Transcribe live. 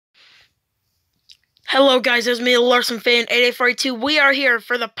Hello guys, it's me, Larson Fan 8842. We are here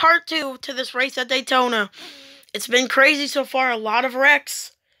for the part 2 to this race at Daytona. It's been crazy so far, a lot of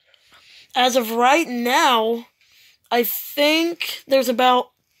wrecks. As of right now, I think there's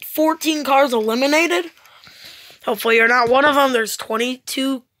about 14 cars eliminated. Hopefully you're not one of them. There's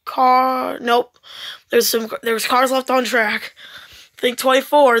 22 cars. Nope. There's cars left on track. I think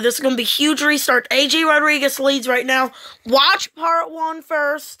 24. This is going to be a huge restart. AJ Rodriguez leads right now. Watch part 1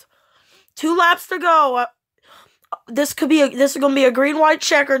 first. 2 laps to go. This is going to be a green-white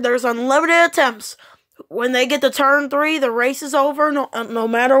checker. There's unlimited attempts. When they get to turn 3, the race is over. No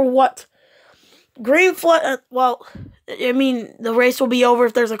matter what. Green flag. The race will be over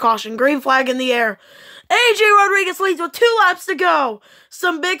if there's a caution. Green flag in the air. AJ Rodriguez leads with 2 laps to go.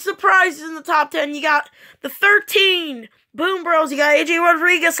 Some big surprises in the top 10. You got the 13. Boom Bros, you got AJ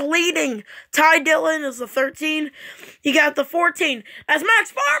Rodriguez leading. Ty Dillon is the 13. You got the 14. As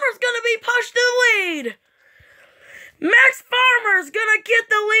Max Farmer's going to be pushed to the lead. Max Farmer's going to get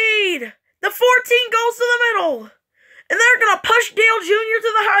the lead. The 14 goes to the middle. And they're going to push Dale Jr.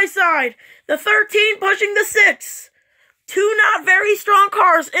 to the high side. The 13 pushing the 6. 2 not very strong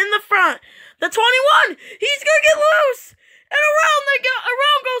cars in the front. The 21, he's going to get loose. And around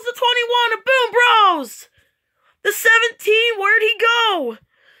goes the 21 of Boom Bros. The 17, where'd he go?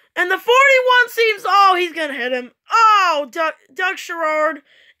 And the 41 seems, he's going to hit him. Doug Sherrard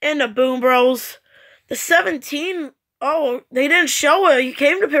and the Boom Bros. The 17, they didn't show it. He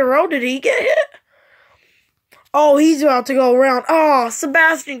came to pit road. Did he get hit? He's about to go around.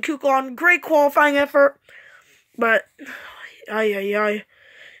 Sebastian Kuklon, great qualifying effort. But,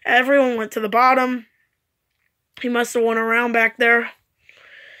 everyone went to the bottom. He must have won around back there.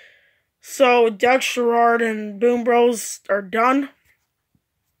 So, Doug Sherrard and Boom Bros are done.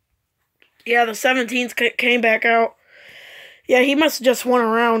 Yeah, the 17s came back out. Yeah, he must have just won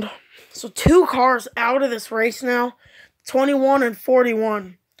around. So, 2 cars out of this race now. 21 and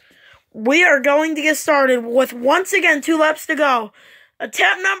 41. We are going to get started with, once again, 2 laps to go.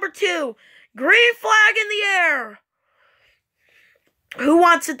 Attempt number 2. Green flag in the air. Who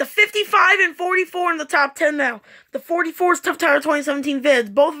wants it? The 55 and 44 in the top 10 now. The 44 is Tough Tire 2017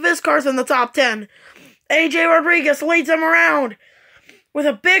 Vids. Both of his cars in the top 10. AJ Rodriguez leads them around with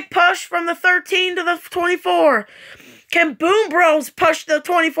a big push from the 13 to the 24. Can Boom Bros push the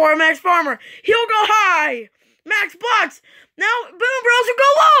 24 Max Farmer? He'll go high. Max blocks. Now Boom Bros will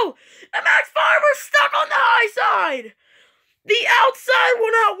go low. And Max Farmer's stuck on the high side. The outside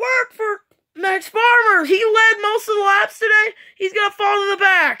will not work for Max Farmer. He led most of the laps today. He's going to fall to the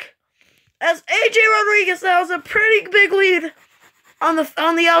back. As AJ Rodriguez now has a pretty big lead on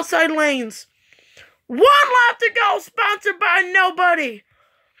the outside lanes. 1 lap to go, sponsored by nobody.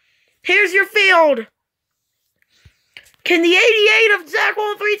 Here's your field. Can the 88 of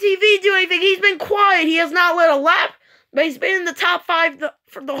Zach13 TV do anything? He's been quiet. He has not led a lap, but he's been in the top 5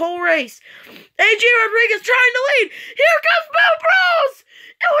 for the whole race. AJ Rodriguez trying to lead. Here comes Boom Bros.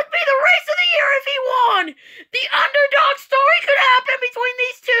 It would be the race of the year if he won. The underdog story could happen between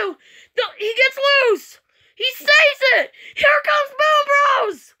these two. He gets loose. He saves it. Here comes Boom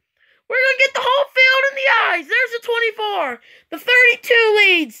Bros. We're going to get the whole field in the eyes. There's the 24. The 32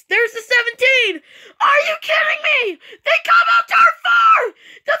 leads. There's the 17. Are you kidding me? They come out turn 4.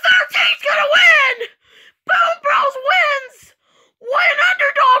 The 13's going to win. Boom Bros wins. What an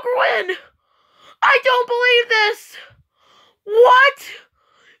underdog win. I don't believe this. What?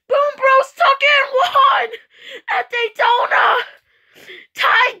 Boom Bros took in 1 at Daytona.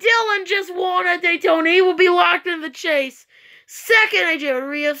 Ty Dillon just won at Daytona. He will be locked in the chase. Second, AJ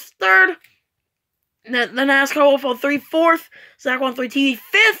Rodriguez. Third, the NASCAR Wolf 3. Fourth, Zach13 TV.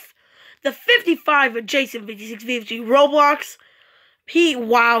 Fifth, the 55 with Jason 56 VFG Roblox.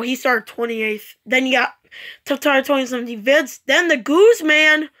 He started 28th. Then you got Tough Tire 2017 Vids. Then the Goose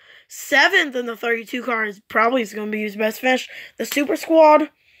Man, 7th in the 32 car. Probably is going to be his best finish. The Super Squad,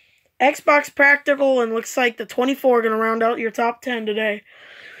 Xbox Practical, and looks like the 24 are going to round out your top 10 today.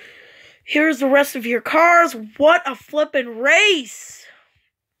 Here's the rest of your cars. What a flippin' race.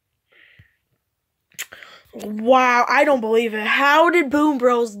 Wow, I don't believe it. How did Boom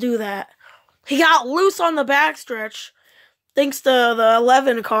Bros do that? He got loose on the backstretch, thanks to the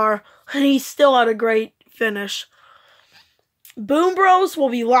 11 car, and he still had a great finish. Boom Bros will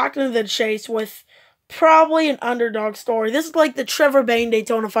be locked into the chase with probably an underdog story. This is like the Trevor Bayne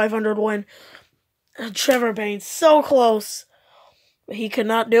Daytona 500 win. Trevor Bayne, so close, but he could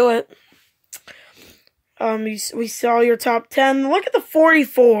not do it. We saw your top 10. Look at the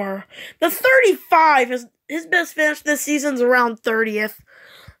 44. The 35 is his best finish this season's around 30th.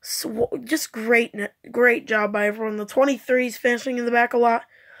 So, just great job by everyone. The 23's finishing in the back a lot.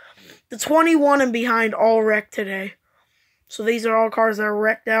 The 21 and behind all wrecked today. So these are all cars that are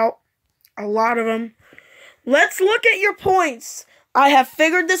wrecked out. A lot of them. Let's look at your points. I have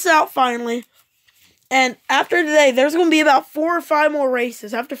figured this out finally. And after today, there's going to be about 4 or 5 more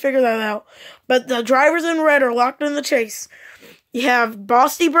races. I have to figure that out. But the drivers in red are locked in the chase. You have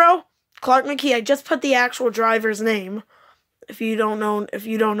Bosty Bro, Clark McKee. I just put the actual driver's name. If you don't know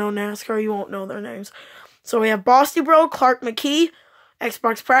NASCAR, you won't know their names. So we have Bosty Bro, Clark McKee,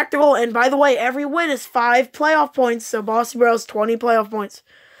 Xbox Practical, and by the way, every win is 5 playoff points, so Bosty Bro's 20 playoff points.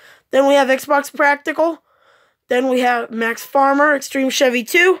 Then we have Xbox Practical. Then we have Max Farmer, Extreme Chevy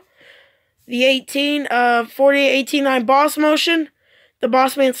 2, the 48-18-9 Boss Motion, the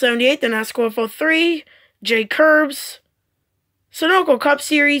Bossman 78, the NASCAR 03, J Curbs, Sunoco Cup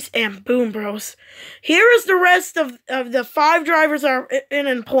Series, and Boom Bros. Here is the rest of the 5 drivers are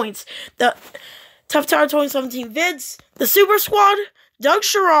in points. The Tough Tire 2017 Vids, the Super Squad, Doug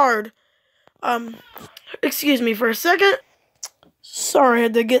Sherrard. Excuse me for a second. Sorry, I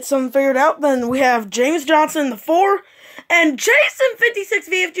had to get something figured out. Then we have James Johnson, the 4, and Jason 56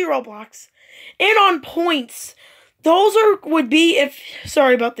 VFG Roblox. And on points, those would be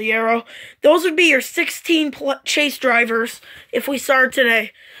sorry about the arrow. Those would be your 16 chase drivers if we started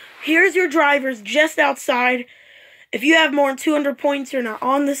today. Here's your drivers just outside. If you have more than 200 points, you're not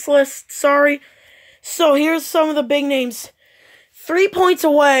on this list. Sorry. So here's some of the big names. 3 points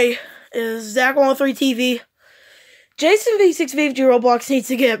away is Zach103 TV. Jason V6 VFG Roblox needs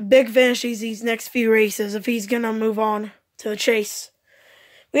to get big finishes these next few races if he's going to move on to the chase.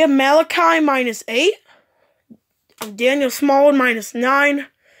 We have Malachi -8. Daniel Smallwood -9.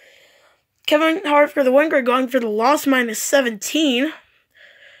 Kevin Hart for the Winker going for the loss -17.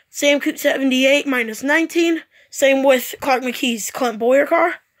 Sam Coop 78 -19. Same with Clark McKee's Clint Boyer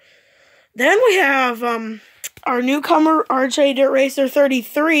car. Then we have our newcomer RJ Dirt Racer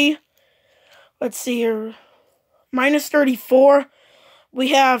 33. Let's see here. -34. We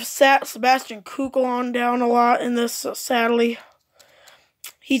have Sebastian Kukl on down a lot in this, sadly.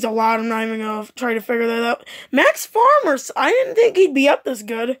 He's a lot. I'm not even going to try to figure that out. Max Farmers, I didn't think he'd be up this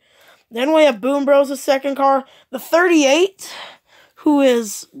good. Then we have Boom Bros' second car. The 38, who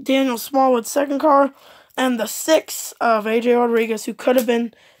is Daniel Smallwood's second car. And the 6 of AJ Rodriguez, who could have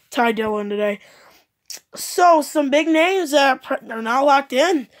been Ty Dillon today. So, some big names that are not locked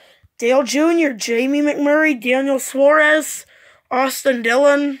in. Dale Jr., Jamie McMurray, Daniel Suarez, Austin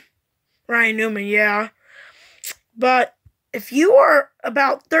Dillon, Ryan Newman, yeah. But if you are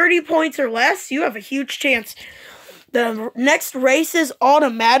about 30 points or less, you have a huge chance. The next races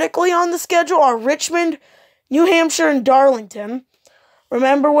automatically on the schedule are Richmond, New Hampshire, and Darlington.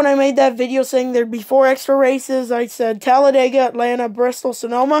 Remember when I made that video saying there'd be 4 extra races? I said Talladega, Atlanta, Bristol,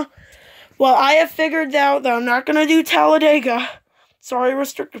 Sonoma. Well, I have figured out that I'm not going to do Talladega. Sorry,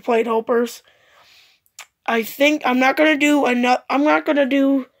 restrictor plate hopers. I think I'm not going to do I'm not going to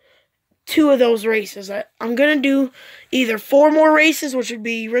do 2 of those races. I'm going to do either 4 more races, which would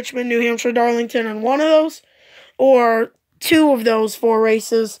be Richmond, New Hampshire, Darlington, and 1 of those, or 2 of those 4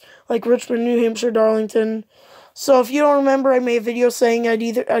 races, like Richmond, New Hampshire, Darlington. So if you don't remember, I made a video saying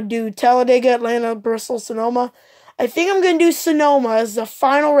I'd do Talladega, Atlanta, Bristol, Sonoma. I think I'm going to do Sonoma as the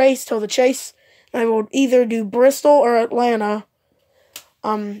final race till the chase. I will either do Bristol or Atlanta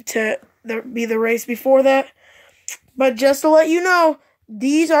to be the race before that. But just to let you know,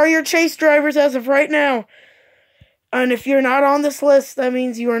 these are your chase drivers as of right now. And if you're not on this list, that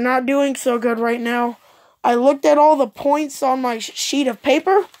means you are not doing so good right now. I looked at all the points on my sheet of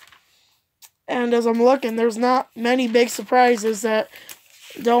paper. And as I'm looking, there's not many big surprises that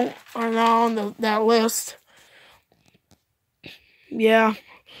are not on that list. Yeah.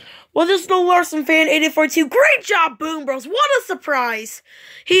 Well, this is the Larson Fan 842. Great job, Boom Bros. What a surprise.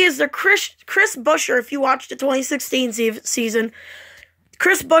 He is the Chris Buescher, if you watched the 2016 season.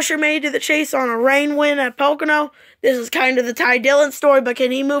 Chris Buescher made it to the chase on a rain win at Pocono. This is kind of the Ty Dillon story, but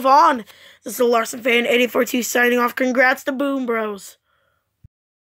can he move on? This is the Larson Fan 842 signing off. Congrats to Boom Bros.